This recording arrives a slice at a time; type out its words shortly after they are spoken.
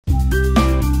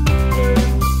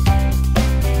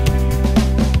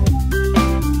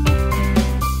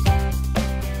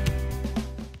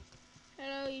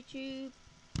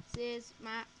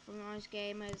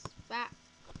Gamers back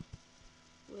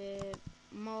with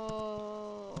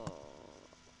more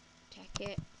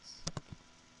tekkit.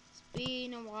 It's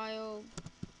been a while.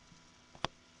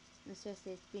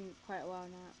 Seriously, it's been quite a while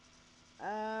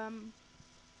now.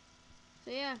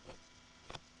 So yeah,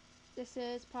 this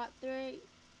is part 3.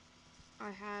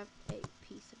 I have a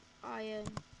piece of iron.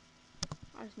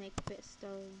 I'll just make a bit of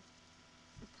stone.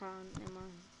 I can't, never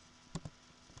mind.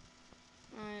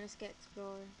 Alright, let's get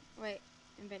exploring. Wait,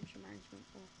 inventory management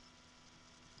first.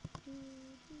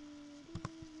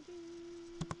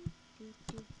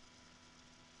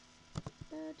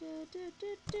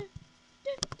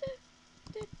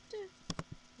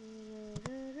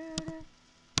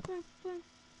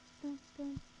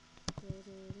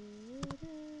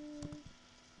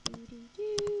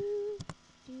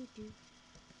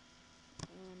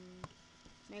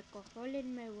 Make a hole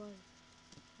in my wall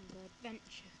and go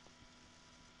adventure.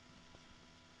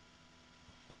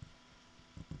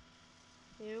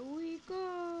 Here we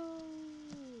go.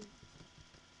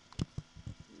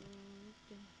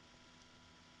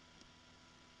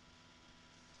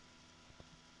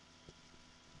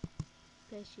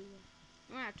 Bless you.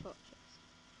 I have torches.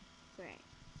 Great.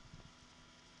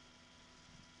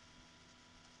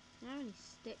 I don't have any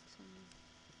sticks on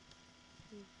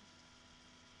me.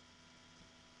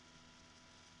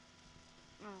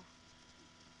 Ah.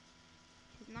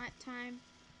 It's night time.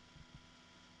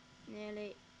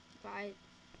 Nearly. But I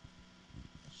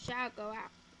shall go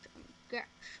out and get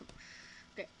some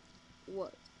stick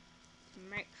wood to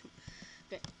make some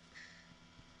sticks.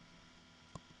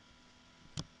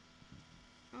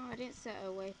 Oh, I didn't set a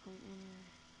waypoint anyway.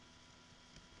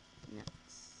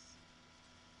 Nuts.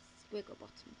 Squiggle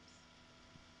bottoms.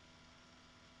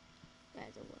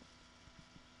 There's a word.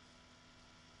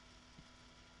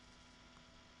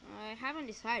 I haven't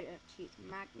decided to use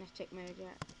magnetic mode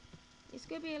yet. It's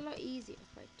going to be a lot easier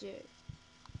if I do.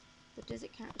 But does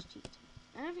it count as cheating?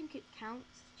 I don't think it counts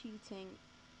as cheating.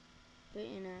 But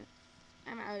you know,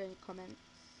 I'm out in the comments.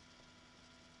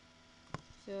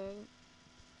 So,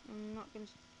 I'm not going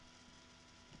to...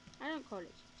 I don't call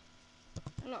it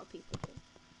cheating. A lot of people do.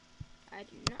 I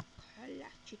do not call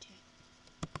that cheating.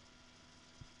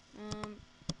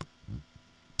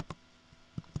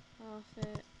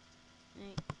 Perfect.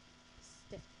 8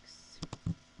 sticks.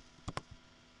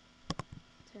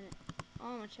 Turn it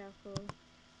all my charcoal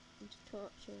into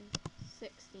torches.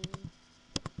 16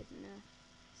 with enough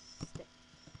sticks.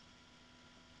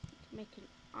 I can make an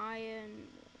iron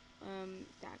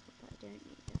dagger, but I don't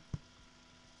need it.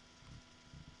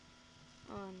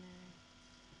 Oh no.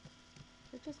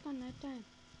 We've just gone night time.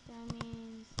 That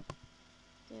means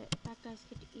that bad guys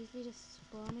could easily just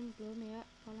spawn and blow me up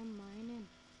while I'm mining.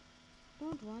 I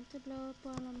don't want to blow up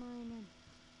while I'm mining.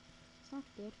 It's not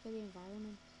good for the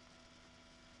environment.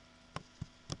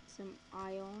 Some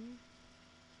iron.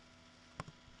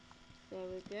 There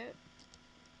we go.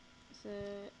 It's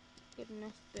a good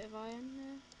enough bit of iron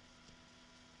there.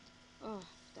 Oh,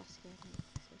 that scared me.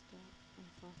 This was dark and a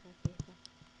far creeper.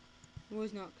 It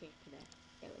was not a creeper there.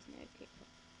 There was no creeper.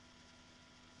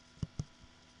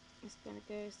 I'm just gonna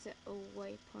go set a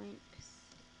waypoint because,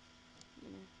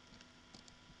 you know,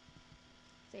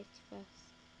 safety first.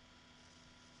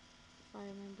 If I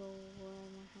remember where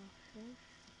my house is.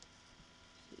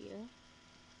 Here.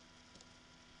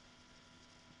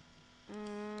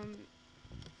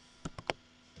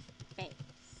 Base.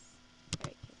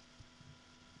 Okay.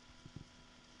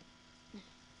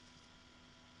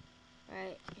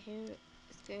 Right, here,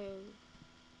 let's go.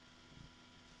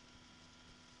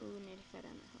 Ooh, nearly fell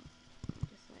down the hole.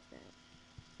 Just like that.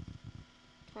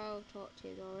 12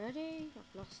 torches already.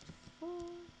 I've lost 4.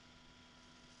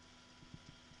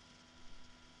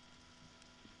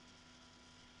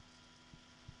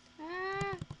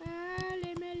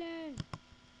 Leave me alone.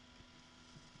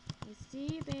 I see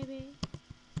you, baby.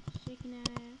 Shaking that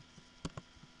ass.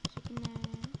 Shaking that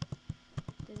ass.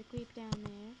 There's a creep down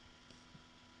there.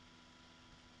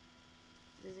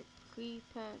 There's a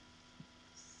creeper,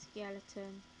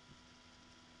 skeleton,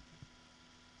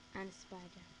 and a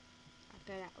spider. I'll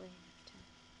go that way next time.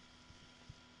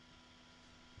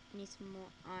 Need some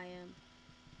more iron.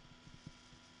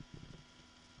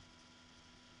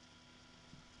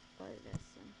 Oh, there's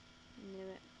some. I knew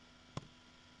it.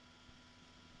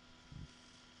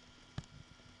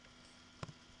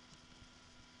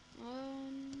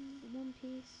 One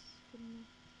piece. Good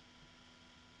enough.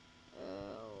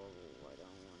 Oh, I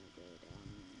don't want to go down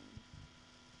there.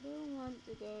 I don't want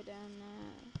to go down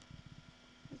there.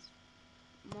 There's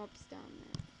mobs down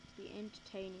there. It'd be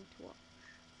entertaining to watch,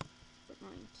 but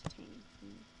not entertaining for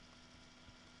me.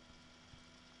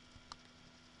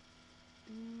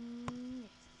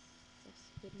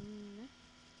 hidden.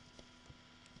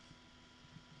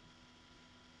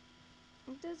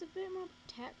 If there's a bit more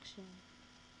protection,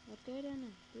 I'd go down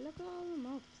there. Look at all the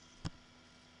mobs.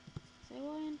 So I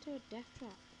went into a death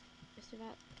trap. Just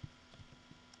about,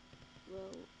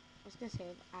 well, I was gonna say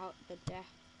without the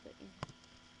death, but you know,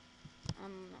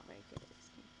 I'm not very good at this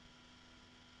game.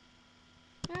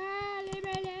 Ah, leave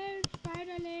me alone,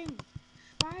 spiderling!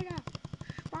 Spider!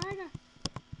 Spider!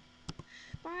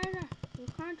 Spider! You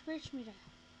can't reach me there.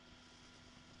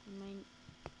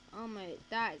 Oh my,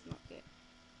 that is not good.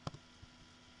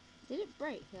 Did it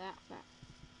break that fast?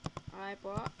 I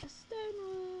bought a stone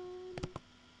one.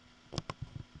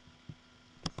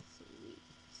 Sweet.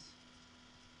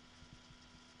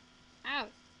 Ow!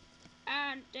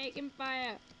 I'm taking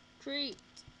fire. Treat.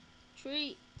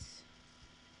 Treat.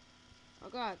 Oh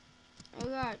god. Oh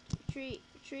god. Treat.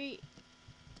 Treat.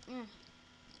 Ow.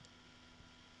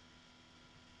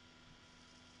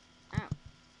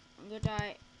 I'm gonna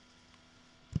die.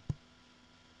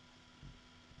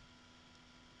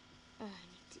 Oh, I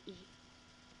need to eat.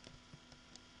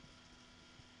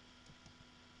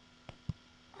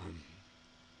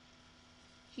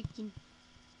 Chicken.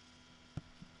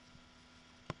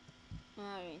 Oh, I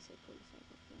didn't say pull the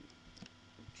cycle thing.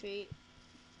 Treat.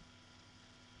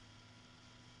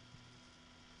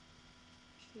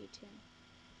 Treat him.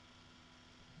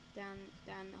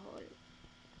 Down the hole.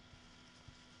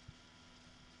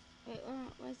 Wait,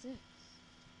 where's this?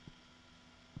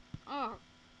 Oh,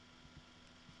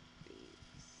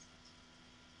 beast.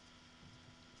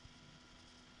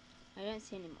 I don't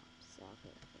see any mobs, so I'll go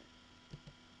for it.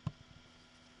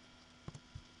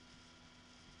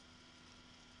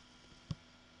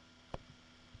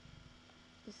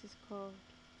 This is called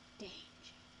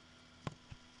danger.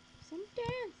 I'm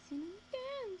dancing, I'm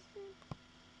dancing.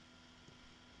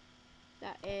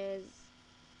 That is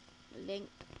Link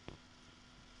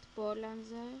to Borderlands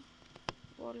there.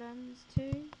 Borderlands 2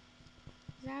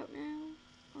 is out now.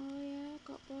 Oh yeah,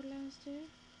 got Borderlands 2.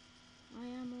 I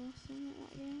am awesome at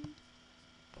that game.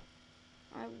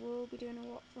 I will be doing a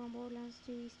walkthrough on Borderlands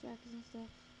 2 Easter eggs and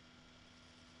stuff.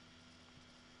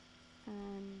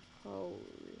 And coal.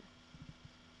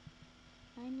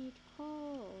 I need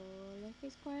coal. If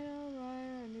it's quite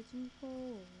alright, I need some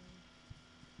coal.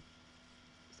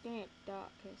 It's gonna get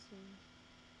dark here soon.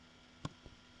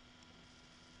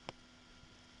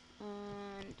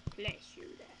 And place you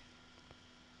there.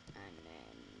 And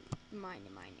then mine.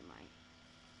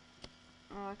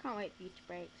 Oh, I can't wait for you to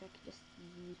break so I can just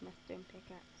use my stone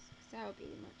pickaxe, because that would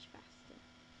be much faster.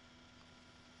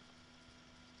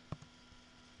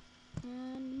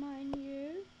 And mine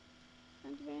you.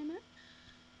 Thank you very much.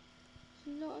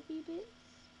 There's a lot of you bits.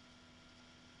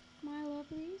 My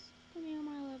lovelies. Come here,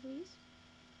 my lovelies.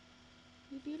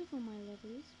 You beautiful, my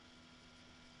lovelies.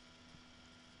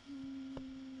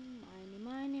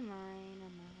 Mine, I'm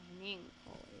mining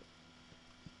coal.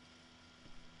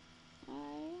 I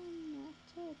am not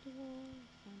a dwarf,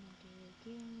 I'm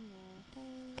digging a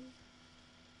hole.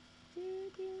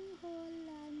 Digging hole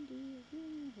and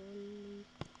digging hole.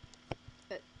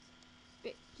 Let's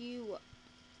spit you up.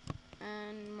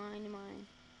 And mine.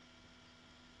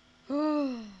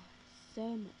 Oh, so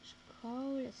much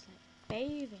coal, it's like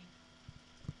bathing.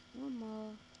 One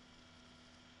more.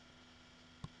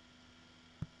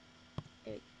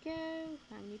 There we go.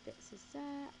 How many bits is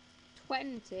that?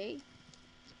 20.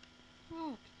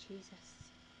 Oh, Jesus.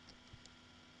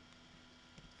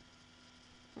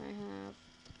 I have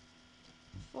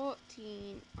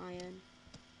 14 iron,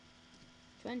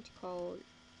 20 coal,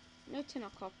 no tin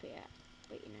or copper yet,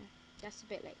 but you know, that's a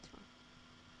bit later on.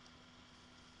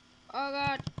 Oh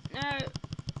god,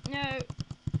 no,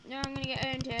 I'm gonna get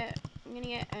owned here. I'm gonna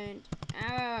get owned.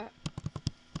 I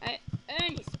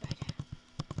own you, spider.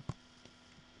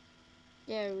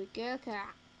 There we go, look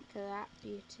at that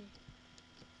beauty.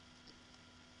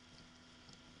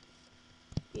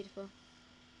 Beautiful.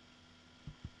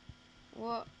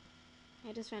 What?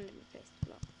 I just randomly placed a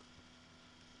block.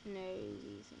 No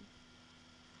reason.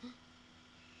 I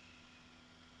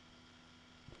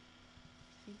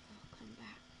think I'll come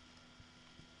back.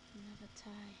 Another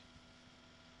tie.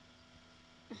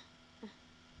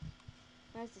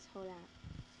 Where's this hole out?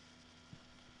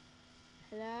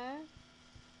 Hello?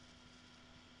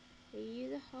 Are you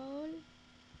the hole?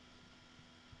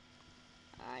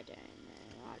 I don't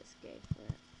know. I'll just go for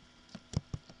it.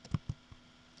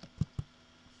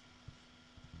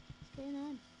 What's going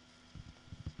on?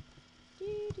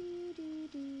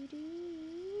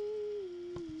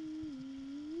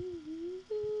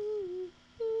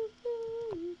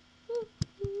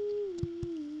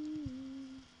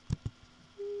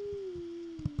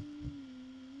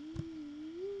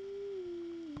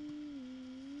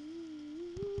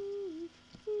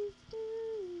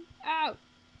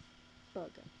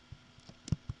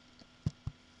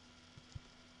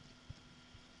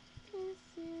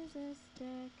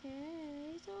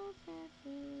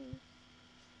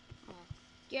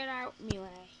 Get out me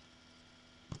way.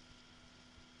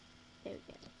 There we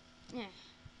go. Yeah.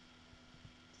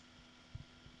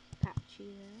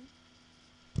 Patchy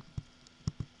there.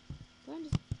 Go on,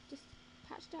 just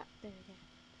patch that. There we go.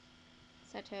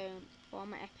 Set home for all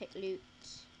my epic loot.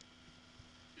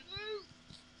 Loot!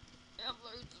 I have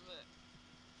loads of it.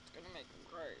 It's gonna make them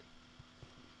grow.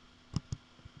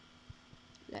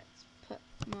 Let's put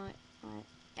my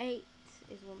 8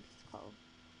 is 1 piece of coal.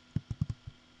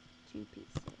 2 pieces.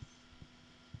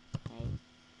 8,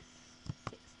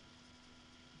 60.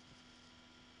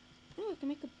 Oh, I can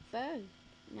make a bow.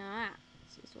 Now that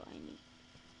is what I need.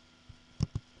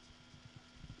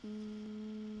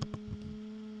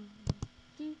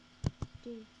 Do,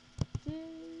 do, do,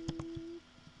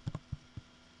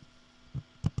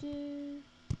 do,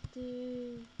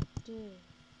 do, do.